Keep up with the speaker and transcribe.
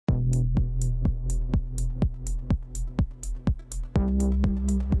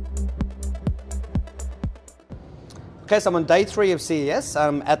Okay, so I'm on day 3 of CES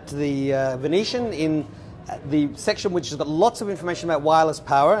at the Venetian in the section which has got lots of information about wireless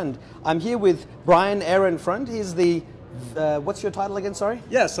power, and I'm here with Bryan Ehrenfreund. He's the, what's your title again, sorry?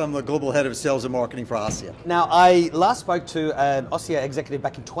 Yes, I'm the Global Head of Sales and Marketing for Ossia. Now, I last spoke to an Ossia executive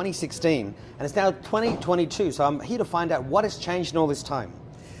back in 2016, and it's now 2022, so I'm here to find out what has changed in all this time.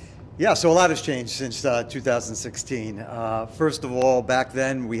 Yeah, so a lot has changed since 2016. First of all, back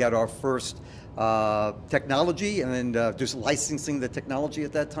then we had our first technology, and then just licensing the technology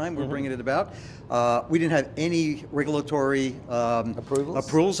at that time, we're bringing it about. We didn't have any regulatory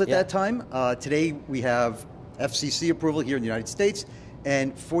approvals at that time. Today we have FCC approval here in the United States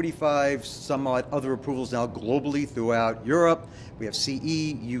and 45 some odd other approvals now globally throughout Europe. We have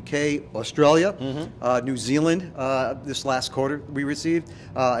CE, UK, Australia, New Zealand this last quarter we received,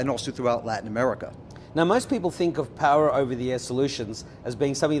 and also throughout Latin America. Now, most people think of power over the air solutions as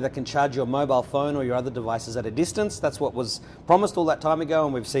being something that can charge your mobile phone or your other devices at a distance. That's what was promised all that time ago,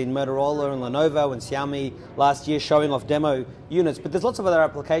 and we've seen Motorola and Lenovo and Xiaomi last year showing off demo units, but there's lots of other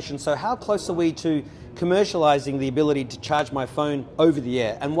applications. So how close are we to commercializing the ability to charge my phone over the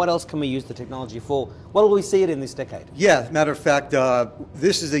air, and what else can we use the technology for? What will we see it in this decade? Yeah, matter of fact,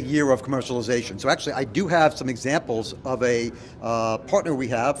 this is a year of commercialization. So actually, I do have some examples of a partner we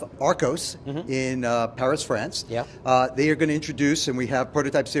have, Arcos, in Paris, France. Yeah. They are going to introduce, and we have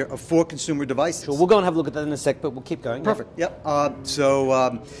prototypes here, of 4 consumer devices. Sure, we'll go and have a look at that in a sec, but we'll keep going. Perfect, yep.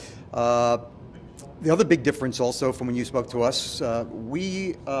 The other big difference also from when you spoke to us,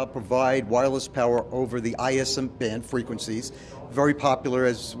 we provide wireless power over the ISM band frequencies, very popular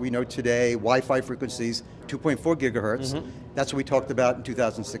as we know today, Wi-Fi frequencies, 2.4 gigahertz. That's what we talked about in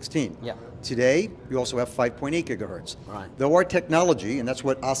 2016. Yeah. Today, we also have 5.8 gigahertz. Right. Though our technology, and that's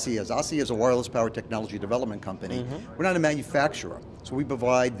what Ossia is. Ossia is a wireless power technology development company. We're not a manufacturer, so we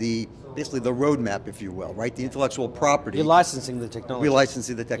provide basically the roadmap, if you will, right? The intellectual property. You're licensing the technology. We're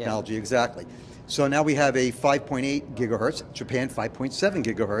licensing the technology, exactly. So now we have a 5.8 gigahertz, Japan 5.7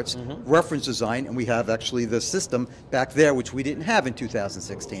 gigahertz reference design, and we have actually the system back there, which we didn't have in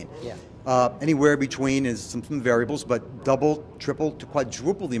 2016. Yeah. Anywhere between is some variables, but double, triple to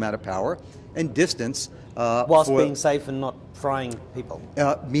quadruple the amount of power and distance. Whilst being safe and not frying people.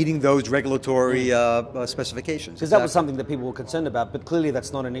 Meeting those regulatory specifications. Because that was something that people were concerned about, but clearly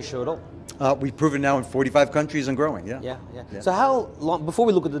that's not an issue at all. We've proven now in 45 countries and growing, yeah. So how long, before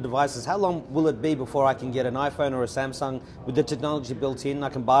we look at the devices, how long will it be before I can get an iPhone or a Samsung with the technology built in? I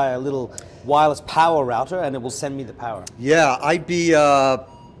can buy a little wireless power router and it will send me the power. Yeah, I'd be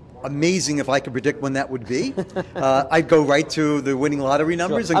amazing if I could predict when that would be. I'd go right to the winning lottery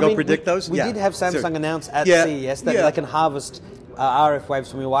numbers and go predict those. We did have Samsung announce at CES that they can harvest RF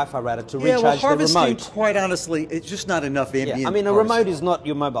waves from your Wi-Fi router to recharge the remote. Quite honestly, it's just not enough ambient. I mean, a remote is not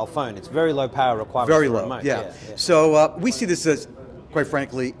your mobile phone. It's very low power requirement. Very for a low, remote. yeah. So we see this as, quite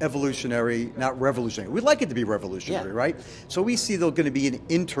frankly, evolutionary, not revolutionary. We'd like it to be revolutionary, right? So we see there's going to be an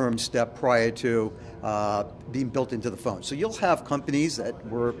interim step prior to being built into the phone. So you'll have companies that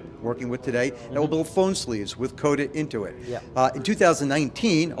we're working with today that will build phone sleeves with Cota into it. In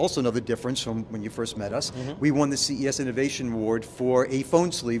 2019, also another difference from when you first met us, we won the CES Innovation Award for a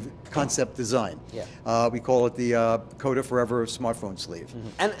phone sleeve concept design. We call it the Cota Forever smartphone sleeve.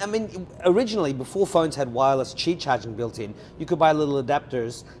 And I mean, originally, before phones had wireless Qi charging built in, you could buy little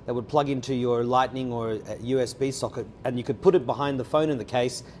adapters that would plug into your Lightning or USB socket, and you could put it behind the phone in the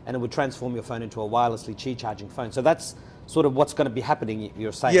case, and it would transform your phone into a wirelessly Qi charging phone. So that's sort of what's going to be happening,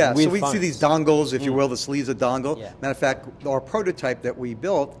 you're saying, with so we phones. See these dongles, if you will, the sleeves of dongle. Matter of fact, our prototype that we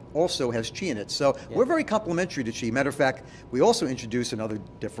built also has Qi in it. So we're very complementary to Qi. Matter of fact, we also introduced another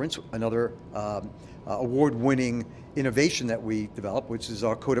difference, another award-winning innovation that we developed, which is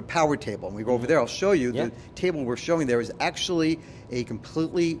our Cota Power Table. And we go over there, I'll show you. The table we're showing there is actually a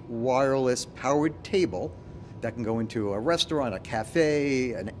completely wireless powered table that can go into a restaurant, a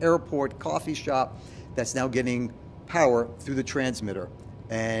cafe, an airport, coffee shop, that's now getting power through the transmitter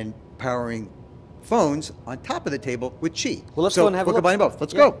and powering phones on top of the table with Qi. Well, let's go and have a look. We're combining both.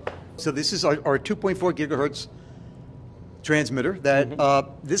 Let's go. So this is our 2.4 gigahertz transmitter that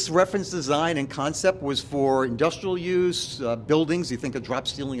this reference design and concept was for industrial use, buildings. You think of drop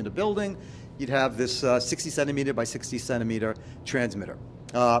ceiling in a building, you'd have this 60 centimeter by 60 centimeter transmitter.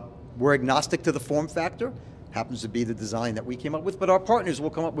 We're agnostic to the form factor. Happens to be the design that we came up with, but our partners will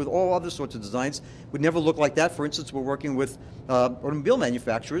come up with all other sorts of designs. Would never look like that. For instance, we're working with automobile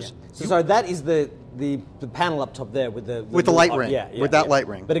manufacturers. So sorry, that is the panel up top there with the light ring. With that light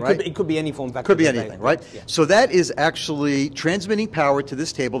ring. But it could be any form factor. Could be anything, right? So that is actually transmitting power to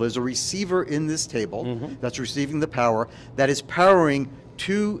this table. There's a receiver in this table that's receiving the power that is powering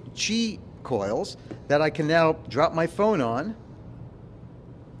 2 Qi coils that I can now drop my phone on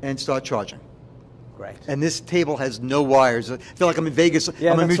and start charging. Great. And this table has no wires. I feel like I'm in Vegas.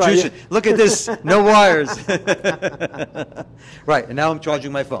 Yeah, I'm a that's magician. right, yeah. Look at this, no wires. Right, and now I'm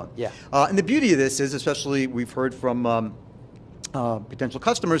charging my phone. Yeah. And the beauty of this is, especially we've heard from potential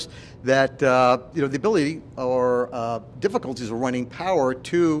customers that the ability or difficulties of running power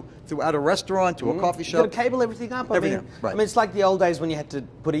throughout a restaurant, to a coffee shop. You've got to cable everything up. Everything, right. I mean, it's like the old days when you had to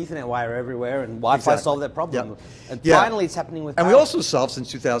put Ethernet wire everywhere, and Wi-Fi Exactly. solved that problem. Yep. And Yeah. finally, it's happening with And power. we also solved since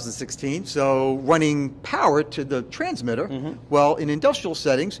 2016, so running power to the transmitter, well, in industrial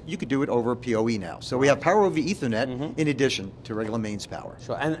settings, you could do it over PoE now. So we have power over Ethernet in addition to regular mains power.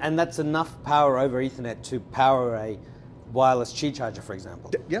 Sure, and that's enough power over Ethernet to power a wireless Qi charger, for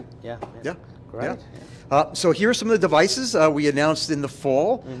example. Yeah. Yeah. Yeah. Great. Yeah. Yeah. So here are some of the devices we announced in the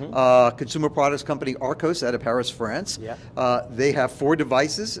fall. Consumer products company Arcos out of Paris, France. Yeah. They have 4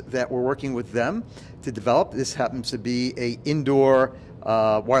 devices that we're working with them to develop. This happens to be a indoor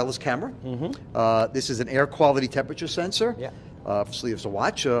wireless camera. This is an air quality temperature sensor. Yeah. For sleeves to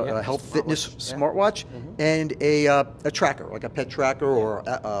watch, a health fitness smartwatch. smartwatch, and a tracker, like a pet tracker or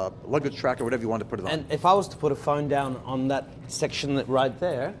a luggage tracker, whatever you want to put it on. And if I was to put a phone down on that section that right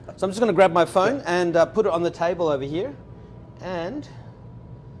there, so I'm just going to grab my phone and put it on the table over here, and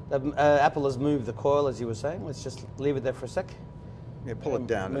Apple has moved the coil, as you were saying. Let's just leave it there for a sec. Yeah, pull it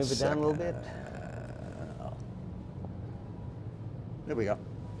down. Move it down a little bit. There we go.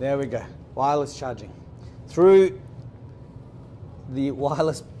 There we go. Wireless charging through the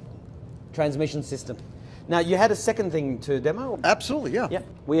wireless transmission system. Now, you had a second thing to demo? Absolutely, yeah. Yeah.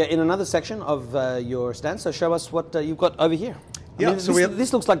 We are in another section of your stand, so show us what you've got over here. Yeah, so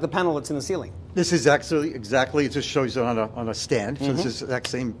this looks like the panel that's in the ceiling. This is actually exactly, it just shows you on a stand. So this is the exact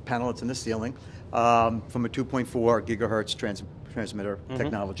same panel that's in the ceiling from a 2.4 gigahertz transmitter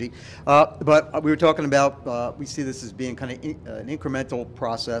technology. But we were talking about, we see this as being kind of an incremental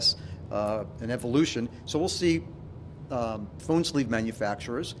process, an evolution. So we'll see phone sleeve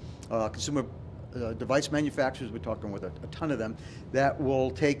manufacturers, consumer device manufacturers, we're talking with a ton of them, that will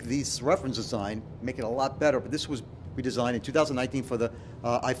take these reference design, make it a lot better. But this was we designed in 2019 for the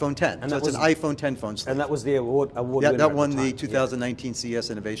iPhone 10. And so it's an iPhone 10 phone sleeve. And that was the award yeah, winner that won at the time. 2019 CES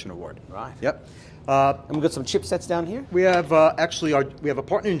Innovation Award. Right. Yep. And we've got some chipsets down here. We have actually we have a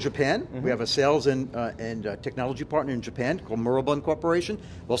partner in Japan. We have a sales and technology partner in Japan called Murabun Corporation.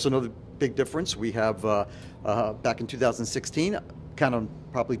 Also another big difference. We have back in 2016, count on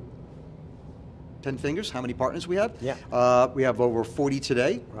probably 10 fingers how many partners we have. Yeah. We have over 40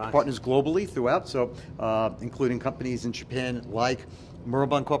 today, right. Partners globally throughout. So including companies in Japan like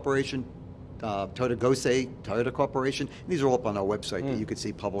Murabun Corporation, Toyota Gosei, Toyota Corporation. These are all up on our website that you can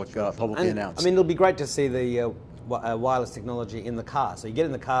see publicly announced. I mean, it'll be great to see the wireless technology in the car. So you get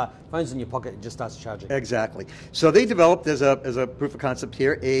in the car, phone's in your pocket, it just starts charging. Exactly. So they developed, as a proof of concept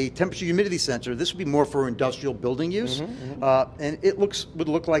here, a temperature humidity sensor. This would be more for industrial building use. And it would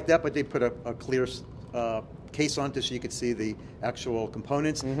look like that, but they put a clear case on it so you could see the actual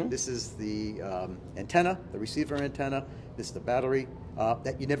components. This is the antenna, the receiver antenna. This is the battery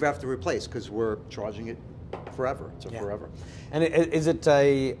that you never have to replace because we're charging it forever. It's forever. And is it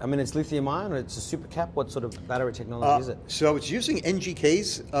I mean, it's lithium ion or it's a super cap? What sort of battery technology is it? So it's using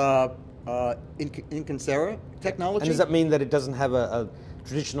NGK's Incansera technology. And does that mean that it doesn't have a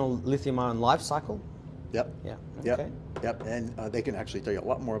traditional lithium ion life cycle? Yep. Yeah. Yep. Okay. Yep. And they can actually tell you a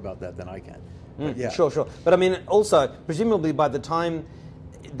lot more about that than I can. Yeah. Sure. But I mean, also, presumably by the time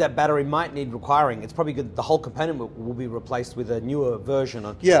that battery might need requiring, it's probably good the whole component will be replaced with a newer version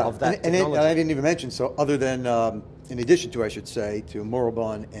of that technology. And I didn't even mention, so other than, in addition to, I should say, to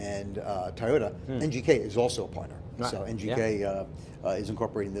Murabun and Toyota, NGK is also a partner. Right. So NGK is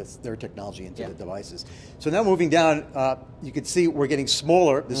incorporating their technology into the devices. So now moving down, you can see we're getting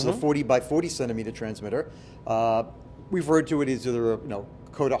smaller. This is a 40 by 40 centimeter transmitter. We've referred to it as either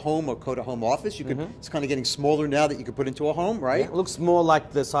Cota Home or Cota Home Office. You could, it's kind of getting smaller now that you could put into a home, right? Yeah, it looks more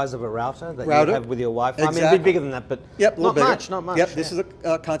like the size of a router that you have with your Wi-Fi. Exactly. I mean, a bit bigger than that, but not much. Yep, this is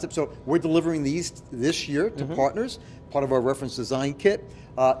a concept. So we're delivering these this year to partners, part of our reference design kit.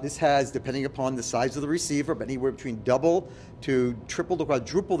 This has, depending upon the size of the receiver, but anywhere between double to triple to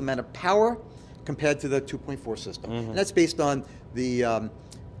quadruple the amount of power compared to the 2.4 system. And that's based on the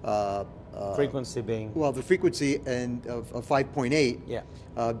frequency being... Well, the frequency of 5.8. Yeah.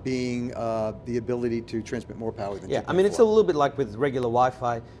 being the ability to transmit more power than 2.4. I mean, it's a little bit like with regular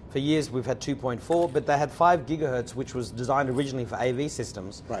Wi-Fi. For years we've had 2.4, but they had 5 gigahertz, which was designed originally for AV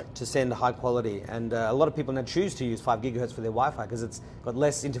systems to send high quality. And a lot of people now choose to use 5 gigahertz for their Wi-Fi because it's got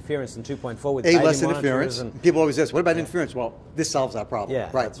less interference than 2.4 with less interference. People always ask, what about interference? Well, this solves that problem.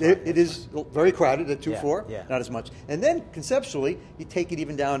 It is very crowded at 2.4, not as much. And then conceptually, you take it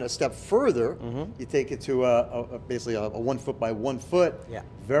even down a step further. You take it to basically a 1 foot by 1 foot,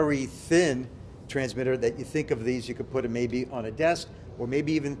 very thin transmitter that you think of these, you could put it maybe on a desk, or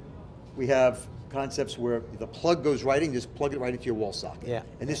maybe even we have concepts where the plug goes right in, you just plug it right into your wall socket.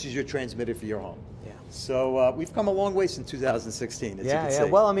 And this is your transmitter for your home. So we've come a long way since 2016, as you can see.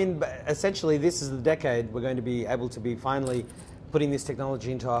 Well, I mean, essentially this is the decade we're going to be able to be finally putting this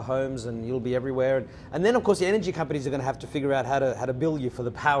technology into our homes, and you'll be everywhere. And then, of course, the energy companies are going to have to figure out how to bill you for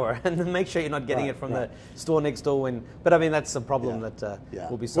the power and then make sure you're not getting it from the store next door. But I mean, that's a problem that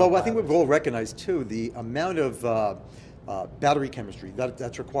will be solved. Well, I think we've all recognized too the amount of battery chemistry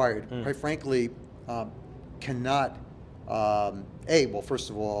that's required. Quite frankly, cannot. Well, first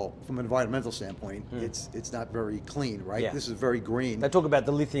of all, from an environmental standpoint, it's not very clean, right? This is very green. They talk about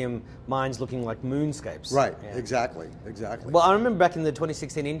the lithium mines looking like moonscapes. Right, exactly. Well, I remember back in the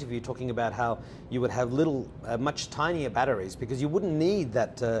 2016 interview talking about how you would have little, much tinier batteries because you wouldn't need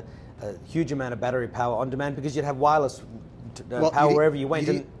that huge amount of battery power on demand because you'd have wireless power wherever you went.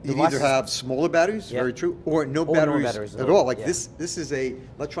 You'd either have smaller batteries, very true, or no batteries at all. Like this is a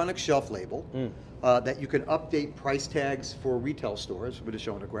electronic shelf label. That you can update price tags for retail stores. We're just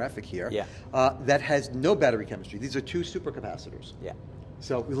showing a graphic here. That has no battery chemistry. These are 2 supercapacitors.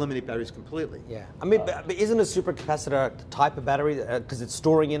 So we eliminate batteries completely. I mean, but isn't a supercapacitor a type of battery because it's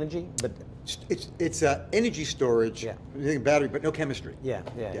storing energy? But it's energy storage, battery, but no chemistry.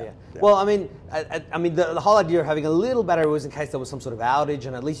 Well, I mean, the whole idea of having a little battery was in case there was some sort of outage,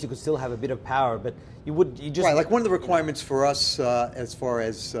 and at least you could still have a bit of power. But you just like one of the requirements for us as far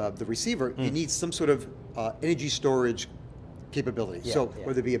as the receiver, you need some sort of energy storage capability. So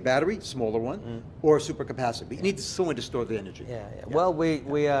whether it be a battery, smaller one, or a supercapacitor, but you need someone to store the energy. Well,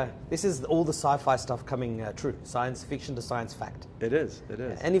 this is all the sci-fi stuff coming true. Science fiction to science fact. It is.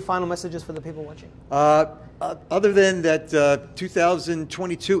 Any final messages for the people watching? Other than that,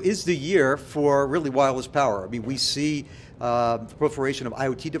 2022 is the year for really wireless power. I mean, we see the proliferation of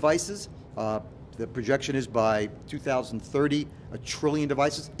IoT devices. The projection is by 2030, 1 trillion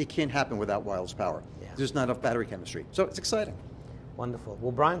devices. It can't happen without wireless power. There's not enough battery chemistry. So it's exciting. Wonderful.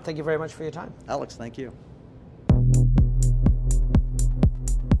 Well, Bryan, thank you very much for your time. Alex, thank you.